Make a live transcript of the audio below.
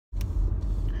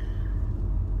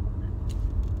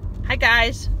Hi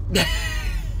guys.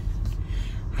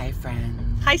 Hi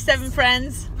friends. Hi 7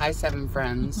 friends. Hi 7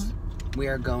 friends. We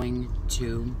are going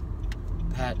to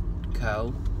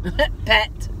Petco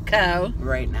Petco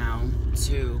right now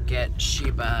to get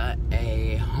Sheba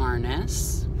a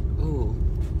harness. Ooh,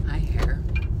 hi hair.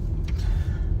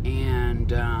 And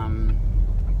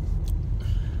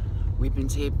we've been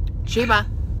taped. Sheba.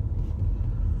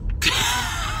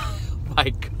 My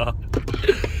God.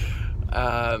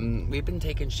 We've been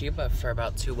taking Sheba for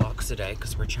about 2 walks a day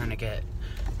because we're trying to get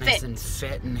nice and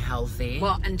fit and healthy.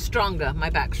 Well, and stronger. My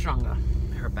back's stronger.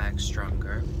 Her back's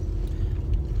stronger.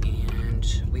 And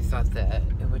we thought that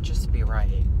it would just be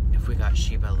right if we got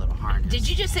Sheba a little harness. Did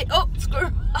you just say, oh,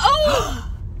 squirrel?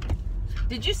 Oh!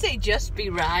 Did you say just be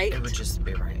right? It would just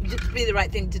be right. Just be the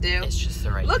right thing to do? It's just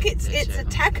the right Look, thing to do. it's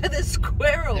Attack of the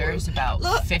Squirrels. There's about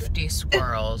 50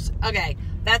 squirrels. Okay,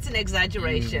 that's an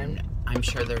exaggeration. I'm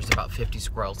sure there's about 50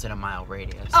 squirrels in a mile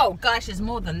radius. Oh gosh, there's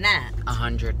more than that.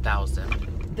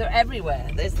 100,000. They're everywhere.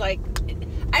 There's like,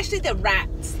 actually they're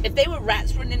rats. If they were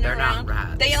rats running They're around. not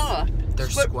rats. They are. They're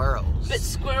squirrels. But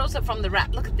squirrels are from the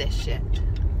rat. Look at this shit.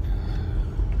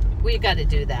 We gotta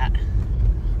do that.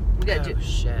 We gotta do.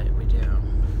 Shit, we do.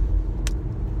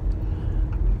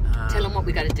 Tell them what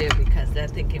we gotta do because they're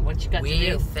thinking, what you got to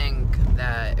do? We think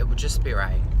that it would just be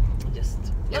right.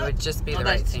 It would just be the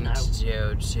right thing to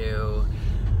do to...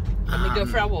 When we go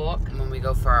for our walk. When we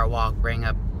go for our walk, bring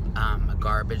up a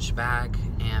garbage bag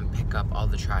and pick up all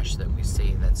the trash that we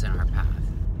see that's in our path.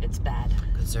 It's bad.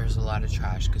 Because there's a lot of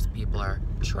trash because people are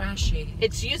trashy.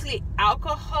 It's usually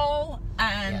alcohol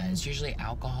and... Yeah, it's usually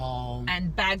alcohol.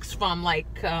 And bags from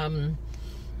like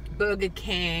Burger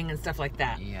King and stuff like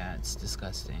that. Yeah, it's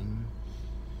disgusting.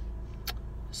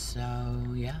 So,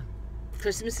 yeah.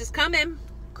 Christmas is coming.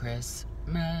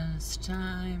 Christmas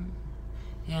time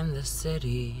in the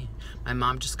city. My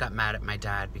mom just got mad at my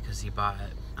dad because he bought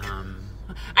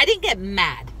I didn't get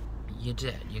mad. You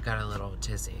did. You got a little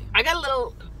tizzy. I got a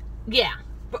little, yeah.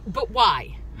 But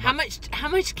why? How much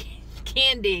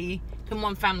candy can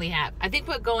one family have? I think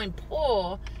we're going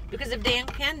poor because of damn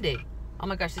candy. Oh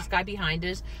my gosh, this guy behind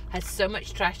us has so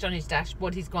much trash on his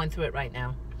dashboard. He's going through it right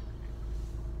now.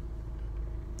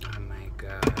 Oh my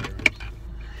God.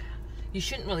 You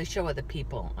shouldn't really show other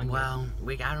people. Well,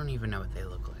 I don't even know what they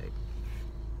look like.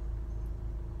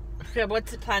 So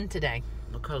what's the plan today?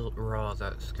 Look how raw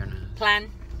that's gonna...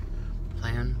 Plan?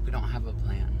 Plan? We don't have a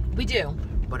plan. We do.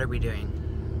 What are we doing?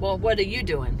 Well, what are you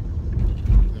doing?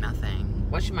 Nothing.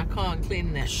 Washing my car and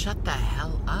cleaning it. Shut the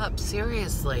hell up.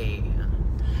 Seriously.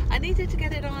 I needed to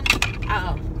get it on.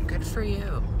 Oh. Good for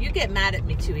you. You get mad at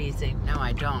me too easy. No,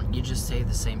 I don't. You just say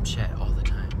the same shit all the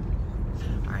time.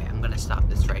 Alright, I'm gonna stop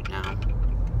this right now.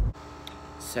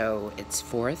 So, it's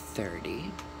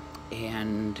 4:30,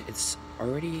 and it's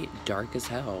already dark as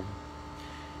hell.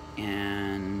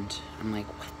 And I'm like,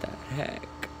 what the heck?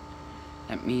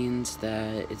 That means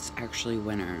that it's actually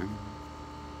winter.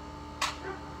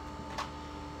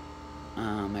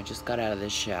 I just got out of the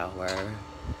shower.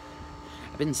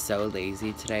 I've been so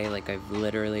lazy today, like I've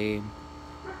literally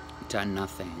done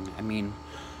nothing. I mean,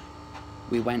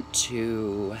 we went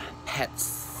to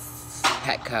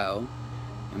Petco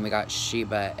and we got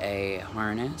Sheba a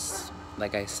harness,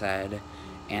 like I said,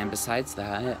 and besides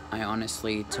that, I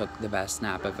honestly took the best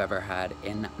nap I've ever had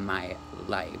in my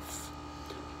life.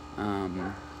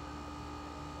 I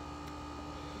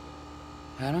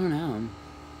don't know.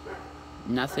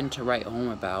 Nothing to write home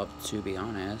about, to be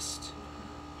honest.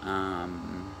 Oh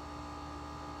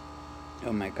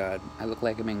my God, I look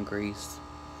like I'm in Greece.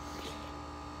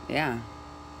 Yeah.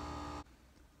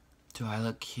 Do I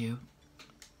look cute?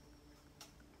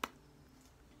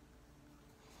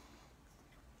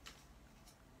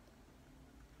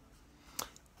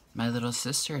 My little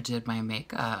sister did my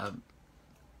makeup.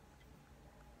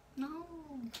 No.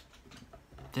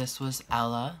 This was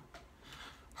Ella,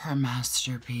 her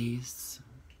masterpiece.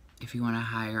 If you want to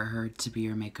hire her to be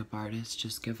your makeup artist,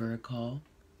 just give her a call.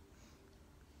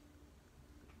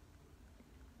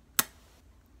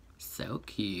 So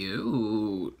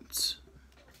cute.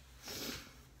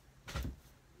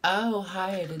 Oh,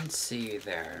 hi, I didn't see you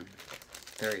there.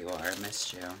 There you are, I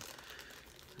missed you.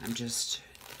 I'm just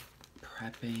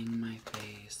prepping my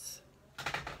face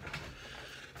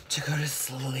to go to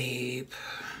sleep.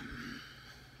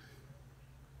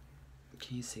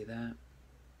 Can you see that?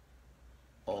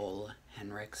 Ole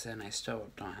Henriksen. I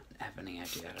still don't have any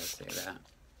idea how to say that.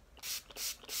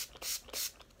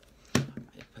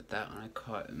 I put that on a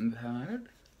cotton pad.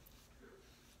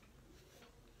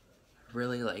 I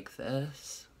really like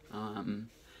this.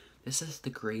 This is the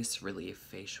Grace Relief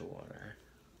Facial Water.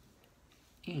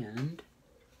 And,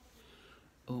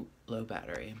 oh, Low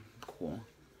battery. Cool.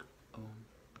 Oh.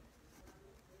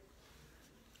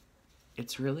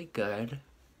 It's really good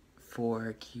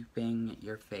for keeping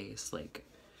your face like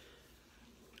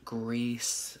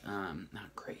grease,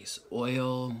 not grease,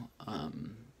 oil, oh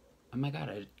my god,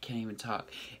 I can't even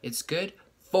talk. It's good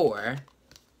for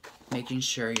making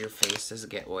sure your face doesn't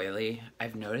get oily.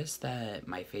 I've noticed that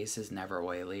my face is never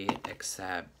oily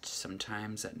except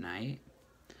sometimes at night.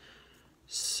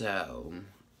 So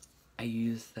I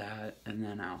use that, and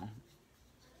then I'll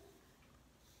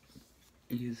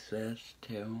use this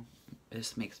too.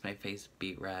 This makes my face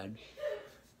beet red.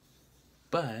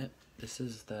 But this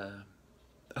is the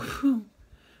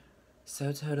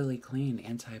So Totally Clean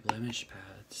anti-blemish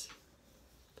pads.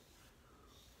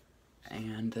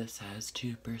 And this has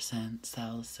 2%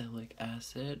 salicylic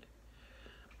acid.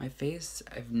 My face,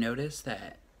 I've noticed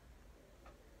that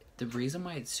the reason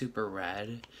why it's super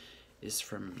red is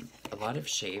from a lot of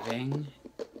shaving,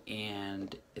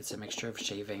 and it's a mixture of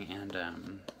shaving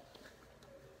and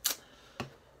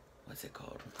what's it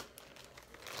called?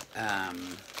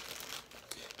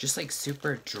 Just like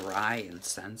super dry and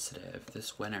sensitive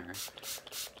this winter.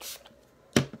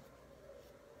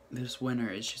 This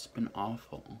winter has just been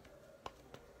awful.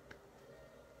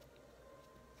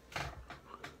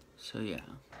 So yeah.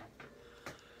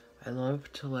 I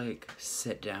love to like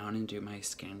sit down and do my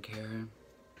skincare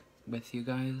with you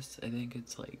guys. I think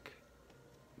it's like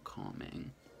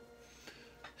calming.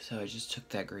 So I just took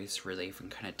that Grease Relief and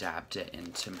kind of dabbed it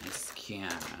into my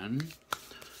skin.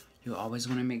 You always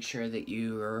want to make sure that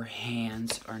your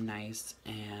hands are nice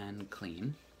and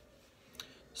clean.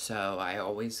 So I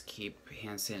always keep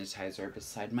hand sanitizer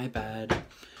beside my bed,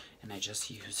 and I just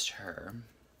used her.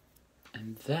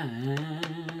 And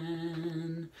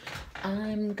then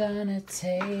I'm gonna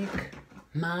take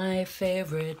my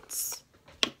favorites,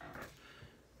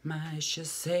 my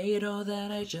Shiseido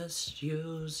that I just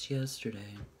used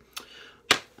yesterday.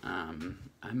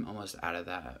 I'm almost out of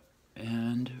that,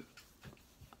 and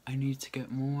I need to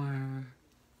get more.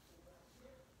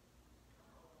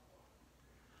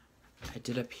 I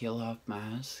did a peel-off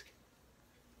mask,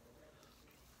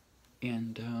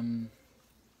 and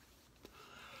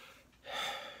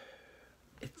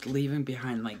it's leaving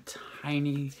behind like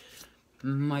tiny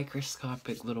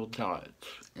microscopic little dots,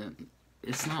 and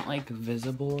it's not like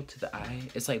visible to the eye.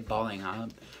 It's like balling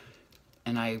up,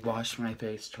 and I washed my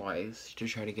face twice to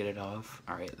try to get it off.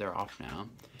 Alright, they're off now,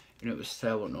 and it was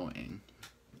so annoying.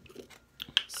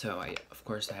 So of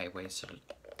course I wasted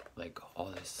like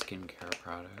all this skincare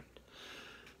product.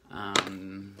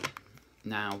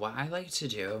 Now what I like to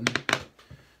do,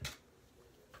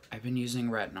 I've been using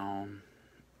retinol,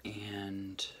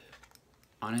 and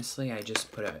honestly I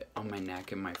just put it on my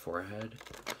neck and my forehead.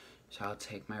 So I'll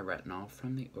take my retinol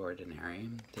from The Ordinary.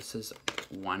 This is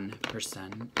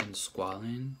 1% in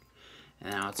squalene.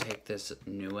 And I'll take this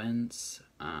Nuance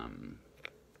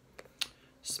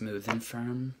Smooth and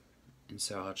Firm. And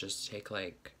so I'll just take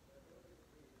like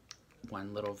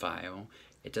one little vial.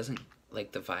 It doesn't,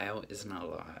 like the vial isn't a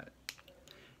lot.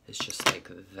 It's just like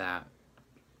that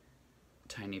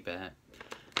tiny bit.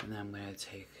 And then I'm going to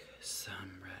take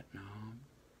some retinol.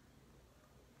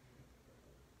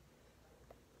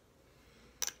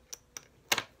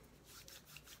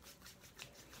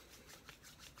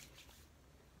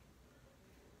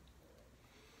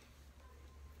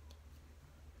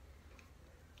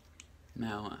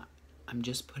 Now, I'm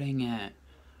just putting it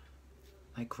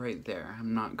like right there.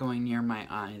 I'm not going near my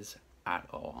eyes at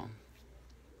all.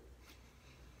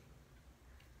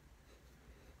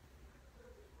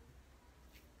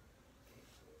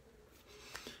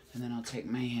 And then I'll take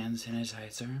my hand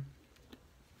sanitizer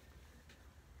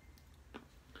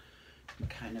and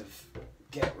kind of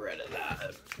get rid of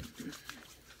that.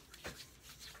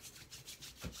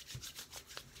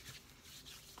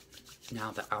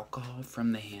 Now the alcohol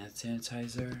from the hand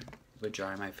sanitizer would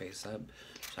dry my face up,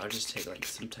 so I'll just take like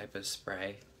some type of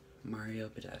spray, Mario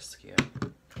Badescu,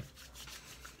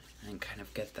 and kind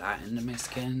of get that into my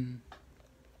skin.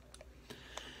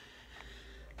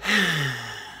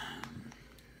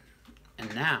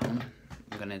 And now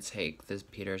I'm gonna take this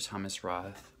Peter Thomas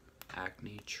Roth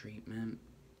acne treatment,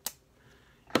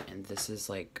 and this is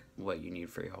like what you need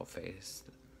for your whole face.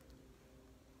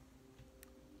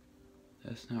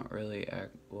 That's not really,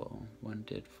 well, one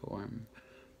did form,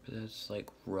 but that's like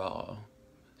raw.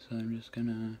 So I'm just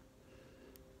gonna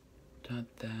dot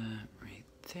that right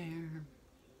there.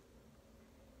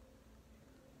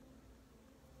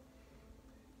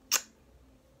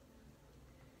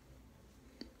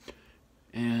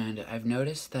 And I've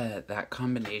noticed that that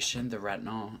combination, the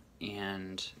retinol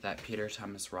and that Peter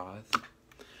Thomas Roth,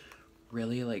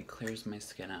 really like clears my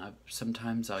skin up.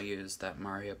 Sometimes I'll use that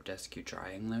Mario Badescu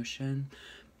drying lotion,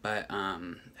 but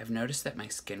I've noticed that my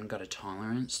skin got a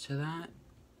tolerance to that.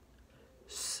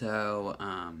 So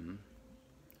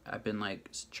I've been like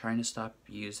trying to stop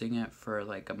using it for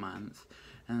like a month,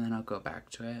 and then I'll go back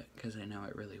to it because I know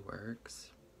it really works.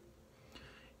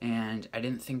 And I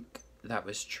didn't think that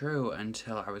was true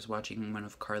until I was watching one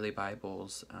of Carly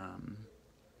Bible's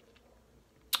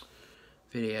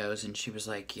videos, and she was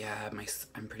like, yeah,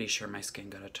 I'm pretty sure my skin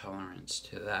got a tolerance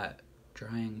to that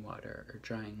drying water or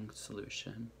drying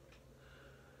solution.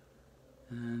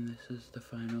 And this is the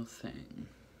final thing.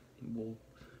 Well,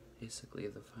 basically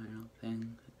the final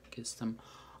thing. Get some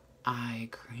eye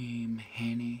cream,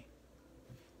 honey.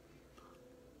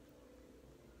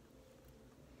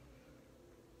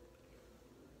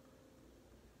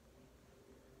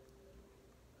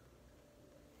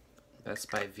 That's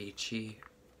by Vichy.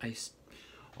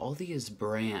 All these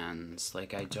brands,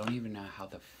 like, I don't even know how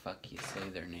the fuck you say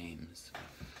their names.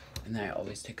 And then I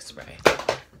always take a spray.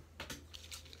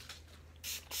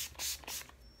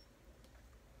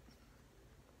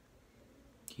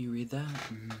 Can you read that?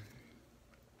 Mm-hmm.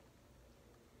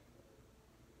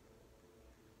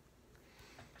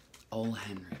 Ole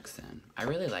Henriksen. I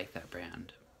really like that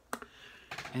brand.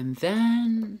 And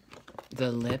then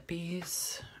the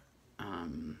lippies.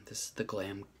 This is the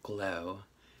Glam Glow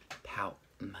Pout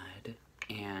Mud.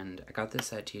 And I got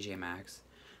this at TJ Maxx.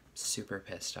 I'm super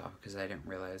pissed off because I didn't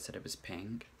realize that it was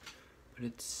pink. But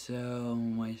it's so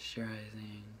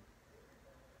moisturizing.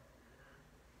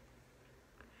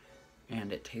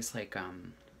 And it tastes like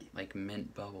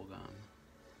mint bubble gum.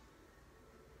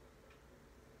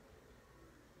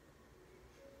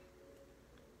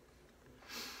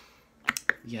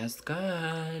 Yes,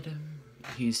 God.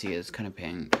 You see, it's kind of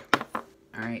pink.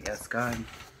 Alright, yes, God.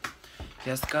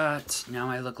 Yes, God. Now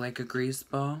I look like a grease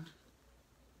ball.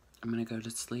 I'm gonna go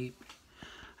to sleep.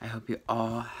 I hope you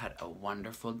all had a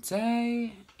wonderful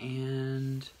day.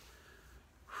 And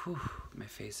whew, my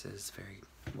face is very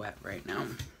wet right now.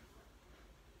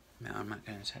 No, I'm not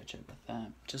gonna touch it with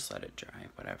that. Just let it dry,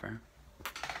 whatever.